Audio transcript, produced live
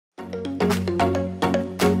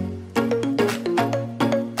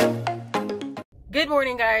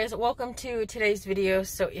morning, guys. Welcome to today's video.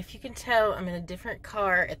 So if you can tell, I'm in a different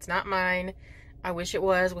car. It's not mine. I wish it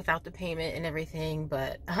was without the payment and everything,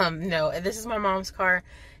 but no, this is my mom's car.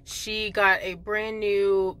 She got a brand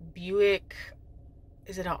new Buick.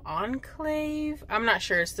 Is it an Enclave? I'm not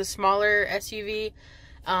sure. It's the smaller SUV.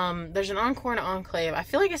 There's an Encore and an Enclave. I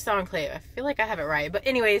feel like it's the Enclave. I feel like I have it right. But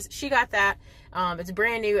anyways, she got that. It's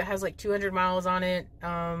brand new. It has like 200 miles on it.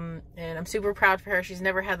 And I'm super proud for her. She's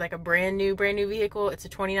never had like a brand new vehicle. It's a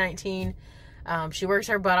 2019. She works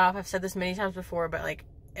her butt off. I've said this many times before, but like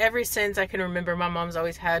ever since I can remember, my mom's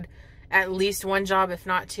always had at least one job, if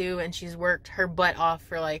not two, and she's worked her butt off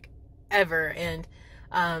for like ever. And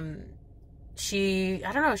I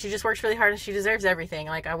don't know, she just works really hard and she deserves everything.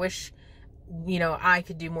 Like, I wish, you know, I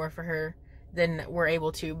could do more for her than we're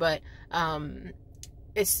able to, but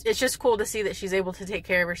it's just cool to see that she's able to take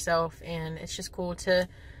care of herself, and it's just cool to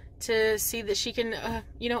see that she can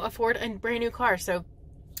you know, afford a brand new car. So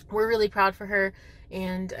we're really proud for her,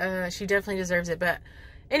 and she definitely deserves it. But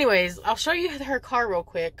anyways, I'll show you her car real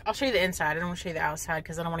quick. I'll show you the inside. I don't want to show you the outside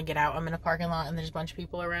because I don't want to get out. I'm in a parking lot and there's a bunch of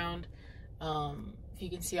people around. If you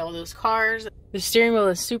can see all those cars. The steering wheel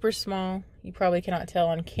is super small. You probably cannot tell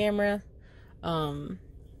on camera. But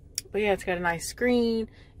yeah, it's got a nice screen.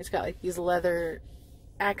 It's got like these leather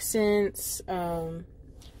accents. I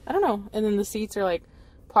don't know. And then the seats are like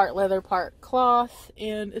part leather, part cloth.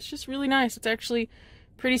 And it's just really nice. It's actually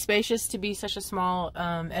pretty spacious to be such a small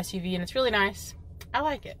SUV. And it's really nice. I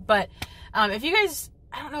like it. But if you guys...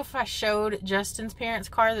 I don't know if I showed Justin's parents'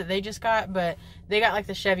 car that they just got, but they got like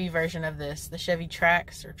the Chevy version of this, the Chevy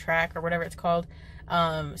Track or whatever it's called.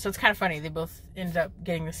 So it's kind of funny. They both ended up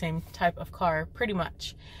getting the same type of car pretty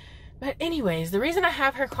much. But anyways, the reason I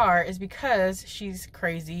have her car is because she's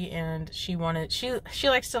crazy and she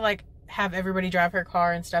likes to like have everybody drive her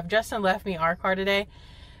car and stuff. Justin left me our car today,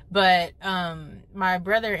 but my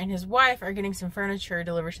brother and his wife are getting some furniture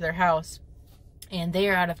delivered to their house. And they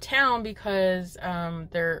are out of town because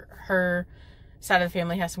her side of the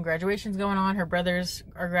family has some graduations going on. Her brothers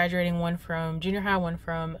are graduating, one from junior high, one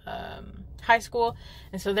from high school.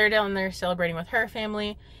 And so they're down there celebrating with her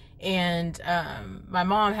family. And my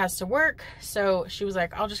mom has to work. So she was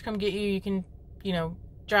like, I'll just come get you. You can, you know,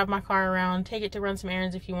 drive my car around, take it to run some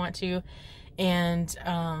errands if you want to. And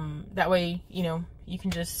that way, you know, we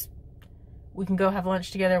can go have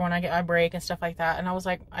lunch together when I get my break and stuff like that. And I was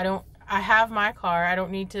like, I have my car. I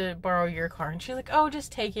don't need to borrow your car. And she's like, oh,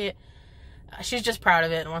 just take it. She's just proud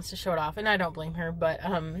of it and wants to show it off. And I don't blame her. But,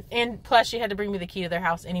 and plus she had to bring me the key to their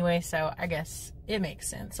house anyway. So I guess it makes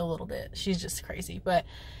sense a little bit. She's just crazy. But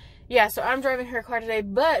yeah, so I'm driving her car today.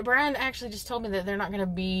 But Brian actually just told me that they're not going to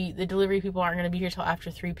be, the delivery people aren't going to be here till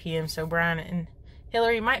after 3 p.m. So Brian and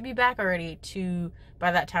Hillary might be back already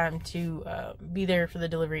by that time to be there for the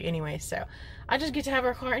delivery anyway. So I just get to have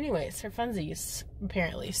her car anyways, her funsies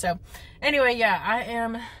apparently. So anyway, yeah, I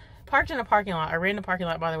am parked in a parking lot. I ran the parking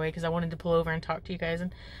lot, by the way, because I wanted to pull over and talk to you guys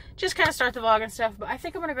and just kind of start the vlog and stuff. But I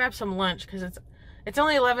think I'm gonna grab some lunch because it's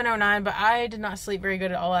only 11:09, but I did not sleep very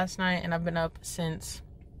good at all last night, and I've been up since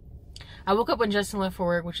I woke up when Justin left for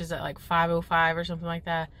work, which is at like 5:05 or something like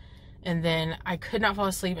that. And then I could not fall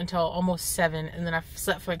asleep until almost 7. And then I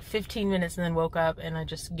slept for like 15 minutes and then woke up and I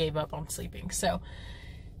just gave up on sleeping. So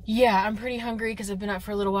yeah, I'm pretty hungry because I've been up for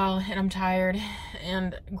a little while and I'm tired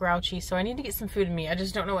and grouchy. So I need to get some food in me. I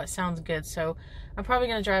just don't know what sounds good. So I'm probably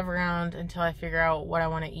going to drive around until I figure out what I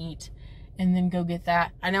want to eat and then go get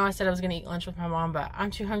that. I know I said I was going to eat lunch with my mom, but I'm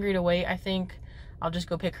too hungry to wait. I think I'll just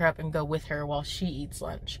go pick her up and go with her while she eats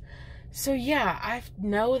lunch. So yeah, I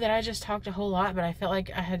know that I just talked a whole lot, but I felt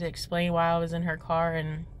like I had to explain why I was in her car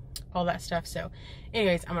and all that stuff. So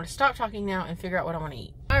anyways, I'm going to stop talking now and figure out what I want to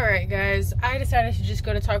eat. Alright guys, I decided to just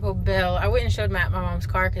go to Taco Bell. I went and showed Matt my mom's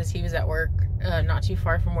car because he was at work not too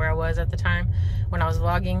far from where I was at the time when I was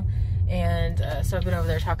vlogging. And so I've been over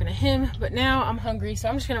there talking to him. But now I'm hungry, so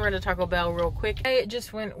I'm just going to run to Taco Bell real quick. I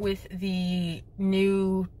just went with the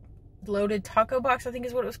new loaded taco box, I think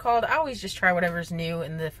is what it was called. I always just try whatever's new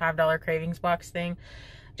in the $5 cravings box thing,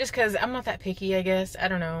 just because I'm not that picky, I guess. I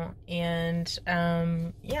don't know. And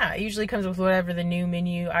yeah, it usually comes with whatever the new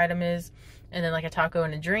menu item is, and then like a taco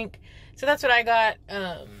and a drink. So that's what I got.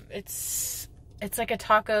 It's like a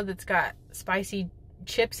taco that's got spicy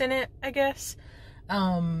chips in it, I guess.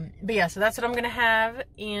 But yeah, so that's what I'm gonna have,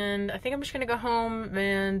 and I think I'm just gonna go home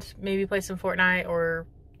and maybe play some Fortnite or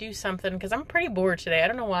do something because I'm pretty bored today. I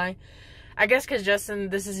don't know why. I guess because Justin,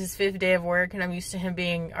 this is his 5th day of work and I'm used to him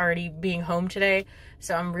already being home today,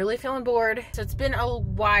 so I'm really feeling bored. So it's been a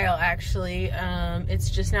while actually. It's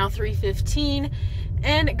just now 3:15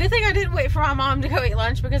 And good thing I didn't wait for my mom to go eat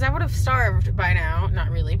lunch, because I would have starved by now. Not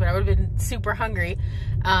really, but I would have been super hungry,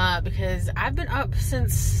 because I've been up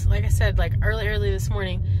since, like I said, like early this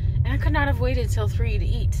morning, and I could not have waited till 3 to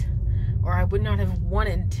eat, or I would not have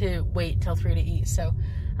wanted to wait till 3 to eat. So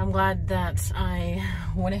I'm glad that I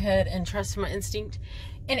went ahead and trusted my instinct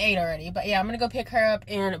and ate already. But yeah, I'm gonna go pick her up,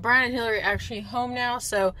 and Brian and Hillary are actually home now,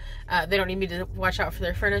 so they don't need me to watch out for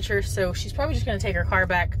their furniture. So she's probably just gonna take her car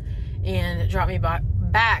back and drop me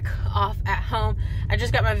back off at home. I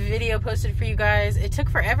just got my video posted for you guys. It took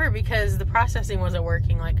forever because the processing wasn't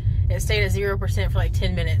working. Like, it stayed at 0% for like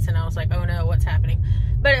 10 minutes, and I was like, oh no, what's happening?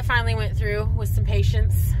 But it finally went through with some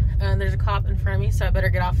patience. There's a cop in front of me, so I better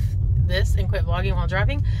get off this and quit vlogging while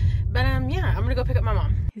driving. But yeah, I'm gonna go pick up my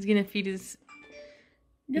mom. He's gonna feed his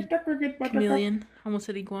chameleon. Almost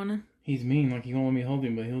said iguana. He's mean, like he won't let me hold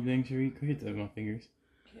him, but he'll dang sure eat crickets out of my fingers.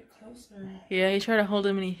 Get closer. Yeah, he tried to hold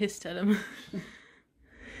him and he hissed at him.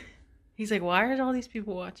 He's like, why are all these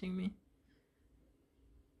people watching me?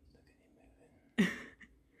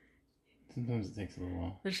 Sometimes it takes a little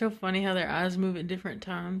while. They're so funny how their eyes move at different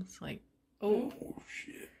times. Like, oh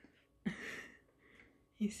shit.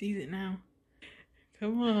 He sees it now.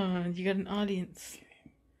 Come on, you got an audience.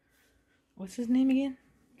 What's his name again?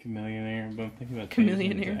 Chameleonaire, but I'm thinking about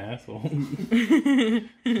Chameleonaire. Asshole.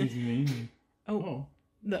 He's mean. Oh,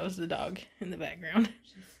 that was the dog in the background.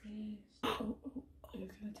 Oh, you're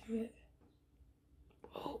gonna do it.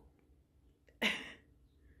 Oh.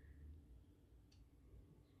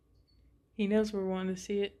 He knows we're wanting to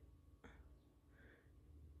see it.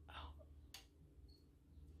 Oh.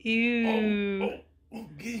 Ew. Oh,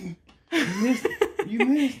 get him. You missed. You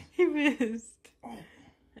missed. He missed. Oh.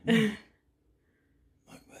 Look,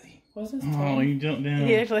 buddy. What's his Oh, tongue? you jumped down.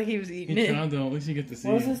 He acted like he was eating He it. tried though. At least you get to see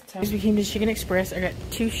What was it. his tongue? We came to Chicken Express. I got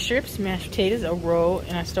 2 strips, mashed potatoes, a roll,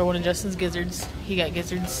 and I stole one of Justin's gizzards. He got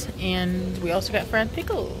gizzards, and we also got fried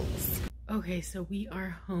pickles. Okay, so we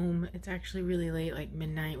are home. It's actually really late, like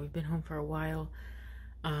midnight. We've been home for a while.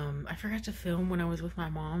 I forgot to film when I was with my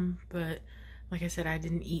mom, but like I said, I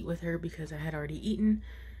didn't eat with her because I had already eaten,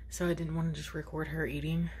 so I didn't want to just record her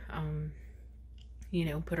eating, you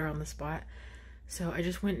know, put her on the spot. So I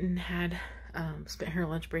just went and had spent her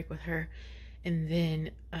lunch break with her, and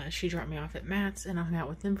then she dropped me off at Matt's, and I hung out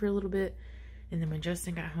with them for a little bit. And then when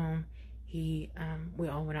Justin got home, we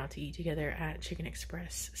all went out to eat together at Chicken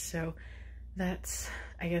Express. So that's,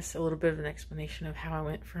 I guess, a little bit of an explanation of how I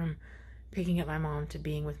went from picking up my mom to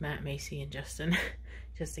being with Matt, Macy, and Justin.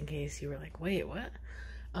 Just in case you were like, wait, what?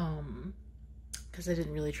 Because I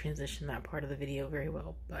didn't really transition that part of the video very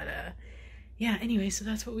well. But yeah, anyway, so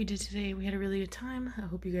that's what we did today. We had a really good time. I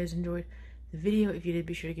hope you guys enjoyed the video. If you did,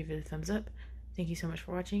 be sure to give it a thumbs up. Thank you so much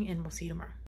for watching, and we'll see you tomorrow.